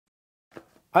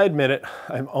I admit it,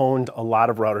 I've owned a lot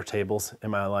of router tables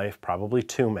in my life, probably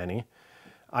too many.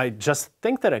 I just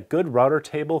think that a good router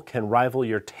table can rival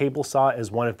your table saw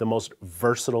as one of the most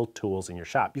versatile tools in your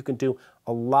shop. You can do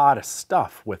a lot of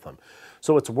stuff with them.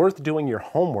 So it's worth doing your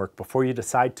homework before you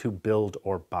decide to build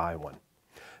or buy one.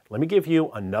 Let me give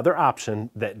you another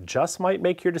option that just might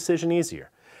make your decision easier,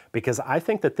 because I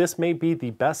think that this may be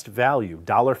the best value,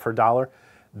 dollar for dollar,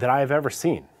 that I have ever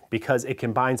seen, because it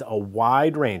combines a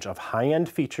wide range of high-end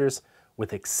features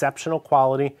with exceptional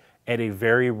quality at a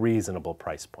very reasonable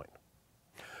price point.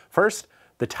 First,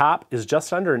 the top is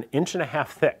just under 1.5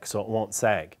 inches thick, so it won't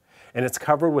sag, and it's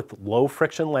covered with low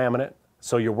friction laminate,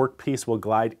 so your workpiece will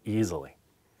glide easily.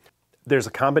 There's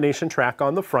a combination track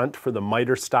on the front for the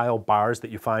miter style bars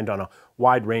that you find on a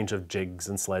wide range of jigs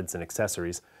and sleds and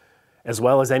accessories, as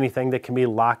well as anything that can be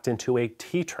locked into a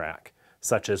T-track,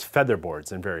 such as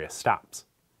featherboards and various stops.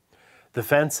 The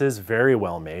fence is very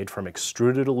well made from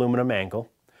extruded aluminum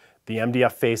angle. The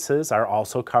MDF faces are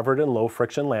also covered in low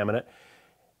friction laminate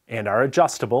and are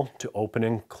adjustable to open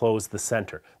and close the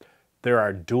center. There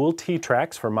are dual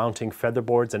T-tracks for mounting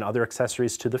featherboards and other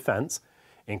accessories to the fence,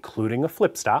 including a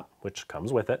flip stop, which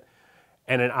comes with it,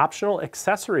 and an optional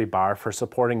accessory bar for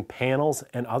supporting panels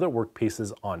and other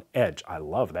workpieces on edge. I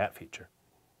love that feature.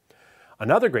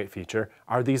 Another great feature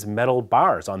are these metal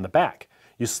bars on the back.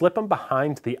 You slip them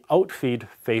behind the outfeed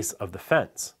face of the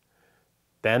fence.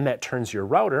 Then that turns your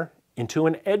router into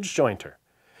an edge jointer.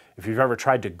 If you've ever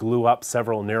tried to glue up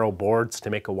several narrow boards to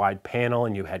make a wide panel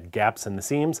and you had gaps in the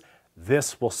seams,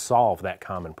 this will solve that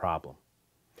common problem.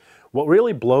 What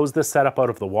really blows this setup out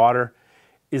of the water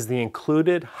is the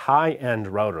included high-end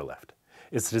router lift.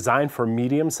 It's designed for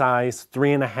medium-sized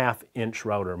 3.5-inch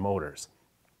router motors.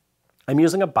 I'm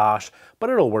using a Bosch, but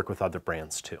it'll work with other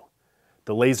brands too.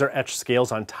 The laser etched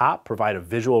scales on top provide a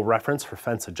visual reference for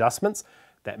fence adjustments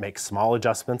that makes small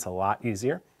adjustments a lot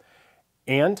easier.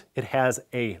 And it has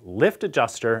a lift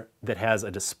adjuster that has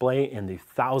a display in the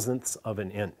thousandths of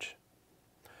an inch.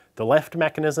 The lift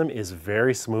mechanism is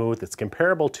very smooth. It's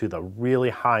comparable to the really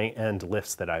high-end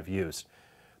lifts that I've used.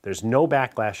 There's no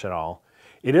backlash at all.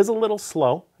 It is a little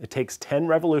slow. It takes 10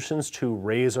 revolutions to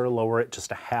raise or lower it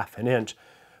just 1/2 inch,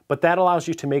 but that allows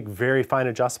you to make very fine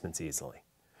adjustments easily.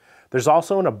 There's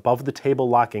also an above-the-table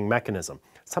locking mechanism,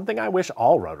 something I wish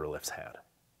all router lifts had.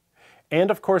 And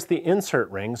of course, the insert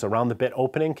rings around the bit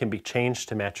opening can be changed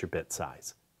to match your bit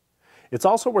size. It's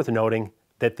also worth noting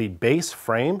that the base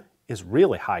frame is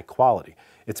really high quality.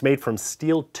 It's made from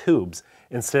steel tubes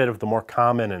instead of the more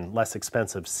common and less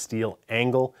expensive steel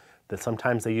angle that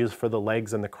sometimes they use for the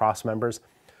legs and the cross members.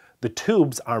 The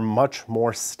tubes are much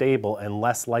more stable and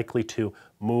less likely to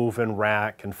move and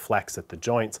rack and flex at the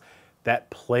joints. That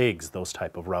plagues those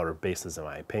type of router bases in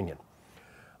my opinion.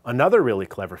 Another really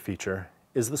clever feature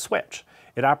is the switch.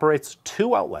 It operates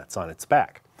 2 outlets on its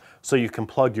back. So you can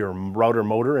plug your router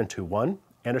motor into one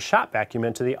and a shop vacuum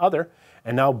into the other,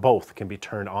 and now both can be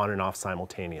turned on and off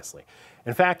simultaneously.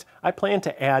 In fact, I plan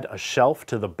to add a shelf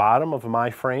to the bottom of my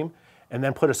frame and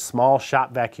then put a small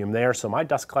shop vacuum there so my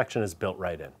dust collection is built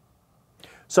right in.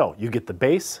 So you get the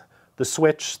base, the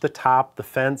switch, the top, the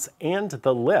fence, and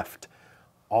the lift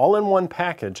all in one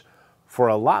package for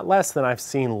a lot less than I've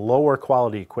seen lower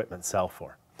quality equipment sell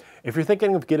for. If you're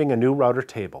thinking of getting a new router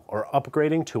table or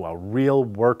upgrading to a real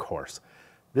workhorse,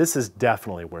 this is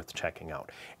definitely worth checking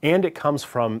out. And it comes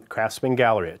from Craftsman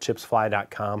Gallery at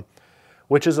chipsfly.com,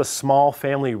 which is a small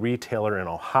family retailer in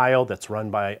Ohio that's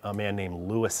run by a man named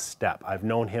Louis Stepp. I've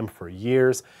known him for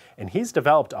years, and he's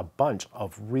developed a bunch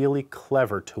of really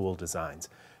clever tool designs.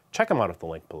 Check him out at the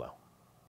link below.